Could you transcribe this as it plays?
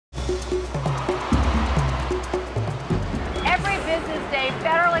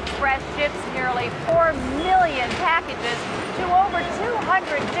Federal Express ships nearly 4 million packages to over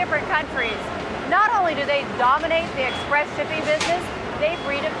 200 different countries. Not only do they dominate the express shipping business, they've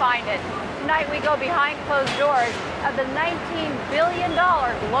redefined it. Tonight we go behind closed doors of the $19 billion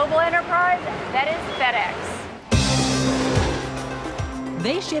global enterprise that is FedEx.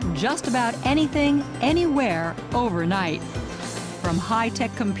 They ship just about anything, anywhere, overnight. From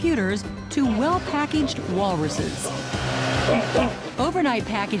high-tech computers to well-packaged walruses. Overnight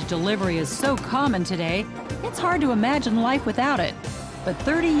package delivery is so common today, it's hard to imagine life without it. But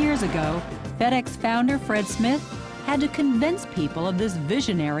 30 years ago, FedEx founder Fred Smith had to convince people of this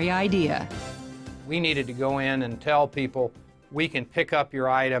visionary idea. We needed to go in and tell people we can pick up your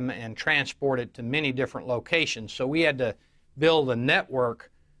item and transport it to many different locations. So we had to build a network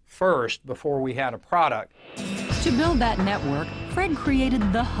first before we had a product. To build that network, Fred created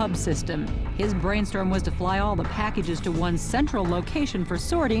the hub system. His brainstorm was to fly all the packages to one central location for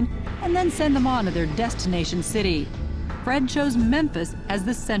sorting and then send them on to their destination city. Fred chose Memphis as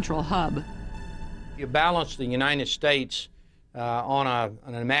the central hub. You balance the United States on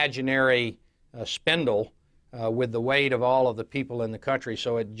an imaginary spindle with the weight of all of the people in the country,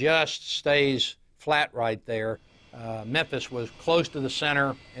 so it just stays flat right there. Memphis was close to the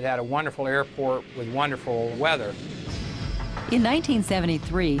center. It had a wonderful airport with wonderful weather. In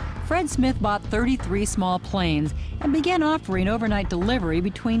 1973, Fred Smith bought 33 small planes and began offering overnight delivery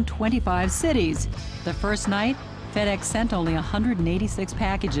between 25 cities. The first night, FedEx sent only 186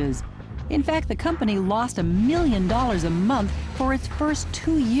 packages. In fact, the company lost $1 million a month for its first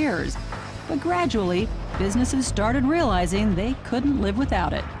 2 years. But gradually, businesses started realizing they couldn't live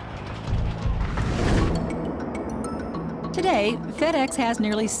without it. Today, FedEx has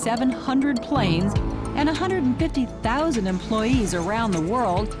nearly 700 planes and 150,000 employees around the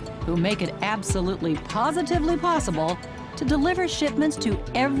world who make it absolutely positively possible to deliver shipments to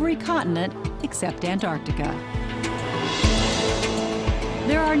every continent except Antarctica.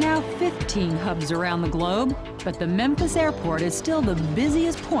 There are now 15 hubs around the globe, but the Memphis airport is still the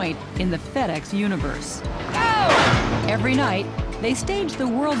busiest point in the FedEx universe. Go! Every night, they stage the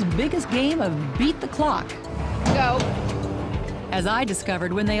world's biggest game of beat the clock. Go! As I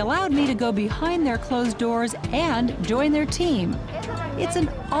discovered when they allowed me to go behind their closed doors and join their team. It's an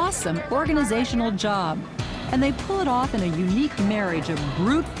awesome organizational job, and they pull it off in a unique marriage of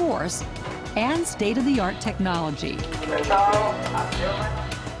brute force and state-of-the-art technology.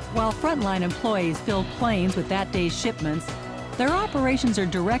 While frontline employees fill planes with that day's shipments, their operations are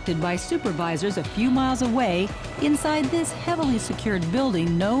directed by supervisors a few miles away inside this heavily secured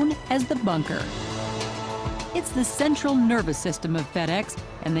building known as the bunker. It's the central nervous system of FedEx,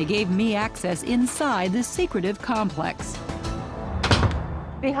 and they gave me access inside this secretive complex.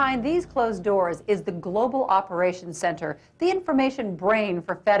 Behind these closed doors is the Global Operations Center, the information brain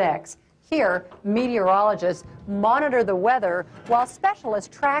for FedEx. Here, meteorologists monitor the weather while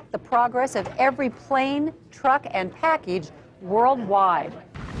specialists track the progress of every plane, truck, and package worldwide.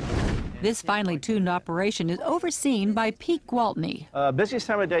 This finely tuned operation is overseen by Pete Gwaltney. Busiest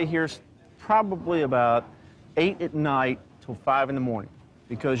time of day here is probably about 8 at night till 5 in the morning,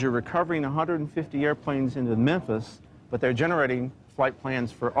 because you're recovering 150 airplanes into Memphis, but they're generating flight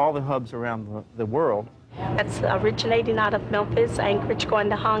plans for all the hubs around the world. That's originating out of Memphis, Anchorage going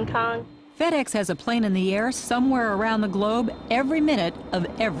to Hong Kong. FedEx has a plane in the air somewhere around the globe every minute of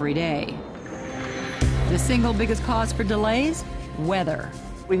every day. The single biggest cause for delays? Weather.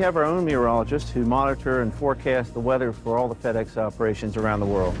 We have our own meteorologists who monitor and forecast the weather for all the FedEx operations around the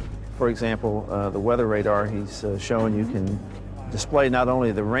world. For example, the weather radar he's showing you can display not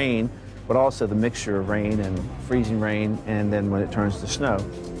only the rain, but also the mixture of rain and freezing rain, and then when it turns to snow.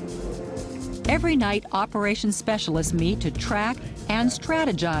 Every night, operations specialists meet to track and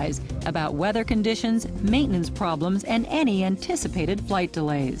strategize about weather conditions, maintenance problems, and any anticipated flight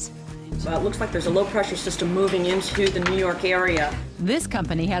delays. It looks like there's a low-pressure system moving into the New York area. This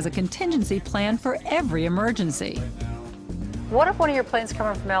company has a contingency plan for every emergency. What if one of your planes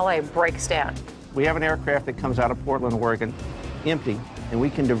coming from LA breaks down? We have an aircraft that comes out of Portland, Oregon, empty, and we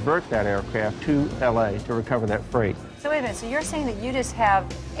can divert that aircraft to LA to recover that freight. So wait a minute, so you're saying that you just have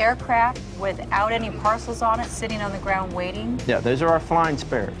aircraft without any parcels on it sitting on the ground waiting? Yeah, those are our flying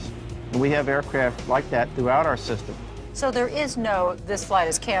spares. And we have aircraft like that throughout our system. So there is no, this flight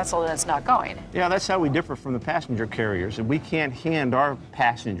is canceled and it's not going? Yeah, that's how we differ from the passenger carriers. And we can't hand our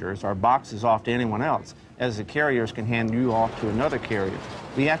passengers, our boxes, off to anyone else, as the carriers can hand you off to another carrier.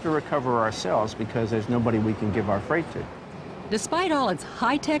 We have to recover ourselves because there's nobody we can give our freight to. Despite all its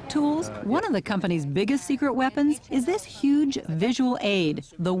high-tech tools, one of the company's biggest secret weapons is this huge visual aid,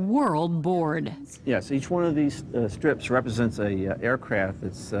 the World Board. Yes, each one of these strips represents a aircraft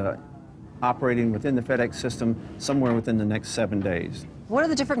that's operating within the FedEx system somewhere within the next 7 days. What do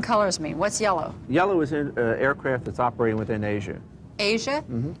the different colors mean? What's yellow? Yellow is an aircraft that's operating within Asia. Asia?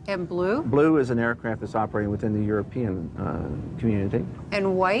 And blue? Blue is an aircraft that's operating within the European community.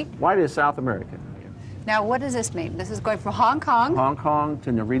 And white? White is South America. Now, what does this mean? This is going from Hong Kong. Hong Kong to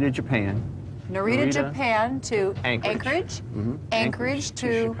Narita, Japan. Narita, Japan to Anchorage. Anchorage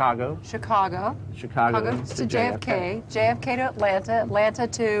to Chicago. Chicago To JFK. JFK to Atlanta. Atlanta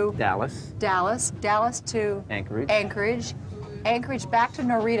to Dallas. Dallas to Anchorage. Anchorage back to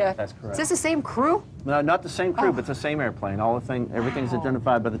Narita. That's correct. Is this the same crew? No, not the same crew, but it's the same airplane. Everything's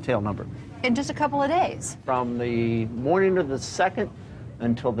identified by the tail number. In just a couple of days? From the morning of the 2nd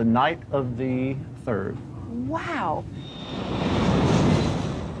until the night of the 3rd. Wow.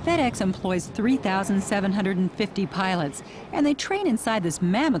 FedEx employs 3,750 pilots, and they train inside this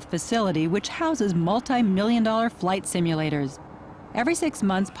mammoth facility which houses multi-million-dollar flight simulators. Every 6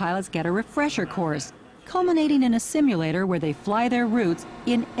 months, pilots get a refresher course, culminating in a simulator where they fly their routes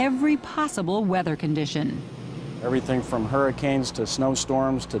in every possible weather condition. Everything from hurricanes to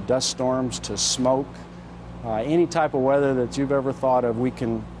snowstorms to dust storms to smoke. Any type of weather that you've ever thought of, we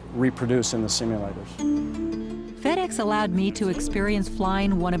can reproduce in the simulators. FedEx allowed me to experience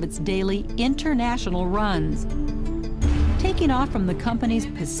flying one of its daily international runs. Taking off from the company's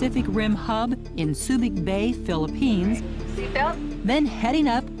Pacific Rim hub in Subic Bay, Philippines, then heading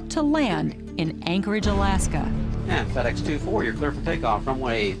up to land in Anchorage, Alaska. And FedEx 24, you're clear for takeoff.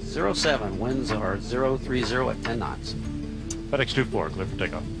 Runway 07, winds are 030 at 10 knots. FedEx 24, clear for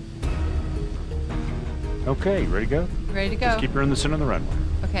takeoff. Okay, ready to go? Ready to go. Just keep her in the center of the runway.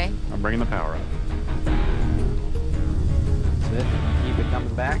 Okay. I'm bringing the power up. That's it. Keep it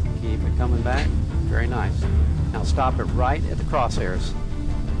coming back. Keep it coming back. Very nice. Now stop it right at the crosshairs.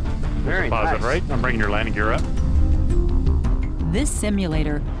 Very nice. Pause it right. I'm bringing your landing gear up. This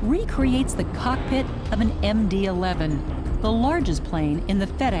simulator recreates the cockpit of an MD-11, the largest plane in the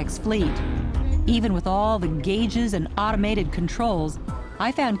FedEx fleet. Even with all the gauges and automated controls,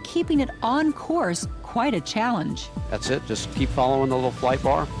 I found keeping it on course quite a challenge. That's it. Just keep following the little flight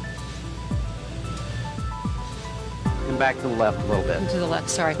bar. And back to the left a little bit. To the left,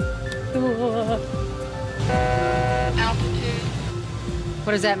 sorry. Altitude.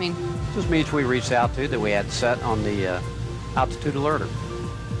 What does that mean? Just means we reached altitude that we had set on the altitude alerter.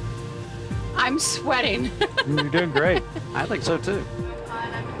 I'm sweating. You're doing great. I think so too.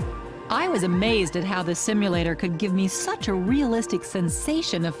 I was amazed at how the simulator could give me such a realistic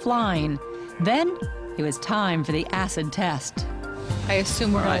sensation of flying. Then it was time for the acid test. I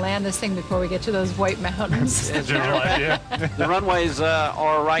assume we're going to land this thing before we get to those white mountains. General idea. The runways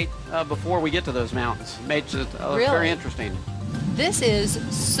are right before we get to those mountains. Makes it very interesting. This is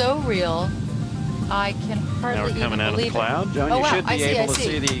so real. I can hardly Now we're coming out of the cloud. Joan, you should be able to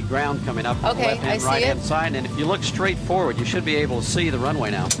see the ground coming up on the left and right hand side. And if you look straight forward, you should be able to see the runway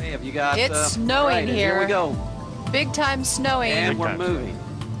now. Hey, have you got? It's snowing here. Here we go. Big time snowing. And we're moving.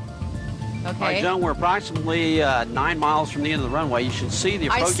 Okay. All right, Joan, we're approximately 9 miles from the end of the runway. You should see the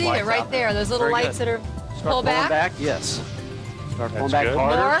approach lights. I see it right there. Those little lights that are pull back. Back. Yes. Start pulling back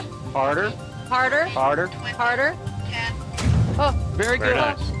harder. More. Harder. Harder. Harder. Harder. Oh. Very good. Very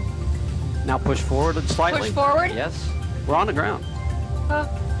nice. Now push forward slightly. Push forward? Yes. We're on the ground.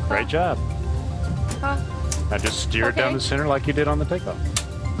 Great job. Now just steer it down the center like you did on the takeoff.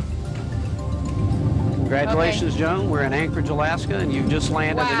 Congratulations, Joan. We're in Anchorage, Alaska, and you've just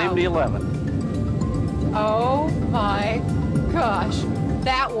landed an MD-11. Oh my gosh.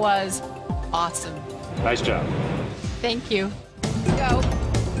 That was awesome. Nice job. Thank you. Go.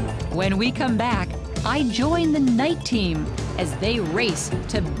 When we come back, I join the night team as they race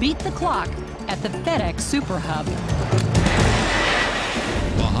to beat the clock at the FedEx Super Hub.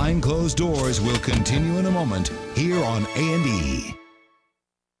 Behind Closed Doors will continue in a moment here on A&E.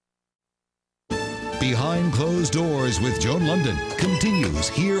 Behind Closed Doors with Joan Lunden continues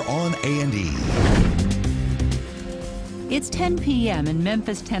here on A&E. It's 10 p.m. in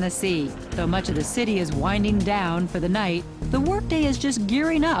Memphis, Tennessee. Though much of the city is winding down for the night, the workday is just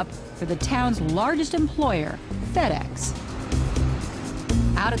gearing up for the town's largest employer, FedEx.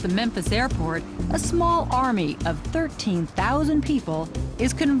 Out at the Memphis airport, a small army of 13,000 people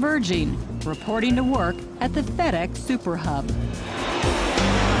is converging, reporting to work at the FedEx Super Hub.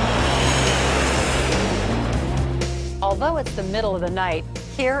 Although it's the middle of the night,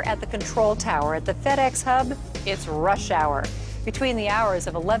 here at the control tower at the FedEx Hub, it's rush hour. Between the hours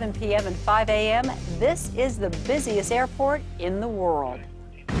of 11 p.m. and 5 a.m., this is the busiest airport in the world.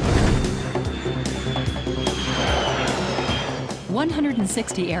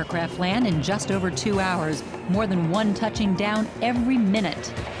 160 aircraft land in just over 2 hours, more than one touching down every minute.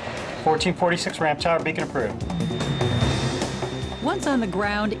 1446 ramp tower, beacon approved. Once on the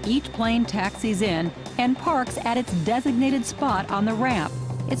ground, each plane taxis in and parks at its designated spot on the ramp.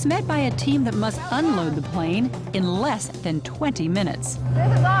 It's met by a team that must unload the plane in less than 20 minutes.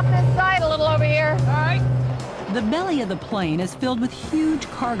 This is off this side, a little over here. All right. The belly of the plane is filled with huge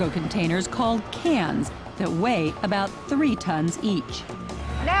cargo containers called cans that weigh about 3 tons each.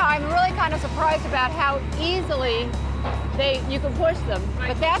 Now, I'm really kind of surprised about how easily you can push them,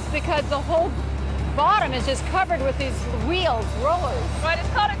 but that's because the whole bottom is just covered with these wheels, rollers. Right, it's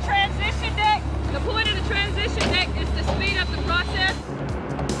called a transition deck. The point of the transition deck is to speed up the process.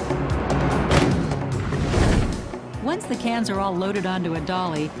 Once the cans are all loaded onto a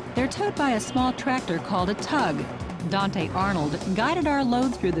dolly, they're towed by a small tractor called a tug. Dante Arnold guided our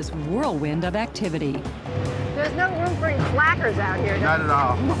load through this whirlwind of activity. There's no room for any slackers out here. Not at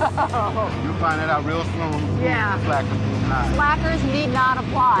all. No. You'll find that out real soon. Yeah. Slackers need not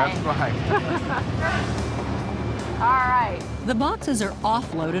apply. That's right. All right. The boxes are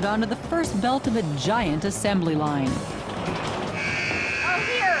offloaded onto the first belt of a giant assembly line. Oh,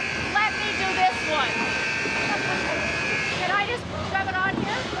 here, let me do this one. Can I just shove it on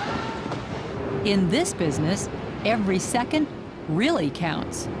here? In this business, every second really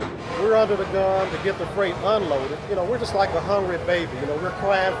counts. We're under the gun to get the freight unloaded. You know, we're just like a hungry baby. You know, we're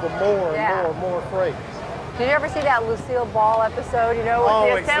crying for more and more freight. Did you ever see that Lucille Ball episode, you know,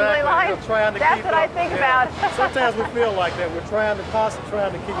 with the assembly line? We're trying to That's keep what up. I think about. Sometimes we feel like that. We're constantly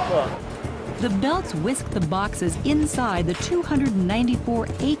trying to keep up. The belts whisk the boxes inside the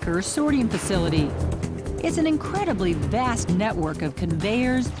 294-acre sorting facility. It's an incredibly vast network of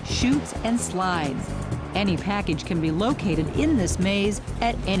conveyors, chutes, and slides. Any package can be located in this maze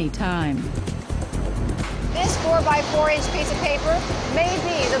at any time. This 4x4-inch piece of paper may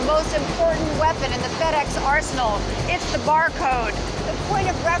be the most important weapon in the FedEx arsenal. It's the barcode, the point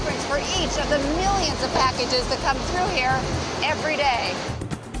of reference for each of the millions of packages that come through here every day.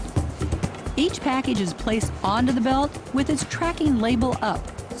 Each package is placed onto the belt with its tracking label up,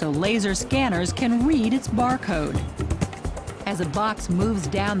 so laser scanners can read its barcode. As a box moves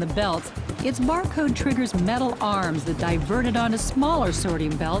down the belts, its barcode triggers metal arms that divert it onto smaller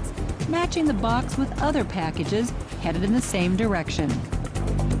sorting belts, matching the box with other packages headed in the same direction.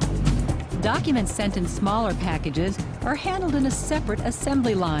 Documents sent in smaller packages are handled in a separate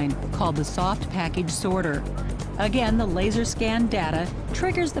assembly line called the soft package sorter. Again, the laser scan data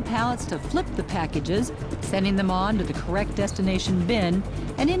triggers the pallets to flip the packages, sending them on to the correct destination bin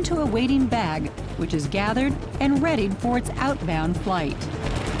and into a waiting bag, which is gathered and readied for its outbound flight.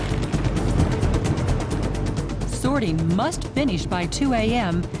 Sorting must finish by 2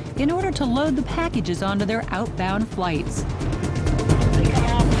 a.m. in order to load the packages onto their outbound flights.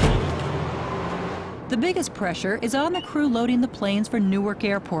 The biggest pressure is on the crew loading the planes for Newark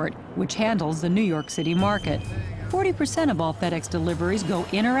Airport, which handles the New York City market. 40% of all FedEx deliveries go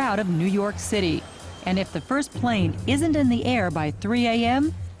in or out of New York City. And if the first plane isn't in the air by 3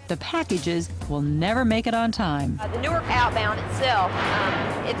 a.m., the packages will never make it on time. The Newark outbound itself,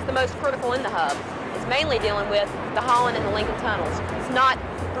 it's the most critical in the hub. It's mainly dealing with the Holland and the Lincoln tunnels. It's not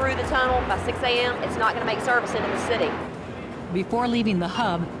through the tunnel by 6 a.m., it's not going to make service into the city. Before leaving the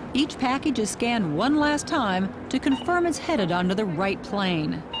hub, each package is scanned one last time to confirm it's headed onto the right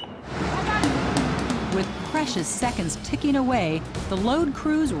plane. With precious seconds ticking away, the load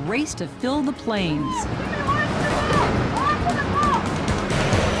crews race to fill the planes.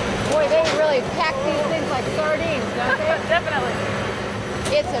 Boy, they really pack these things like sardines, don't they? Definitely.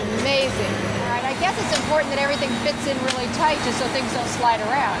 It's amazing. All right, I guess it's important that everything fits in really tight just so things don't slide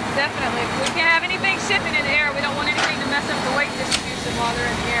around. Definitely. We can't have anything shipping in the air. We don't want anything to mess up the weight distribution while they're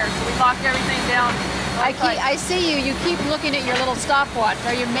in the air. So we locked everything down. I see you keep looking at your little stopwatch.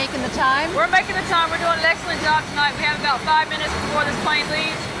 Are you making the time? We're making the time. We're doing an excellent job tonight. We have about 5 minutes before this plane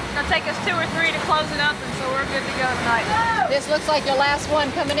leaves. It's going to take us 2 or 3 to close it up, and so we're good to go tonight. This looks like your last one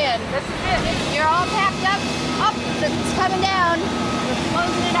coming in. This is it. You're all packed up. Up, it's coming down. We're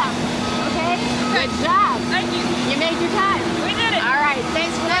closing it up. Okay? Good job. Thank you. You made your time. We did it. All right.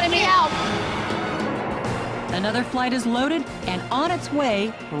 Thanks for letting me help. Another flight is loaded and on its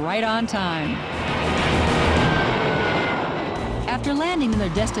way right on time. After landing in their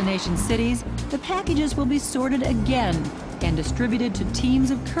destination cities, the packages will be sorted again and distributed to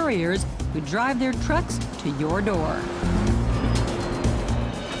teams of couriers who drive their trucks to your door.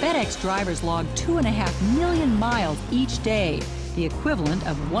 FedEx drivers log 2.5 million miles each day, the equivalent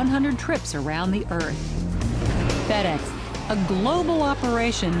of 100 trips around the Earth. FedEx, a global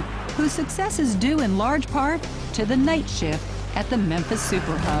operation whose success is due in large part to the night shift at the Memphis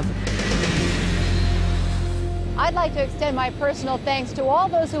Super Hub. I'd like to extend my personal thanks to all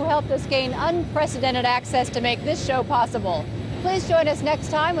those who helped us gain unprecedented access to make this show possible. Please join us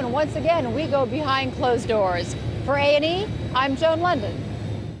next time when once again we go behind closed doors. For A&E, I'm Joan Lunden.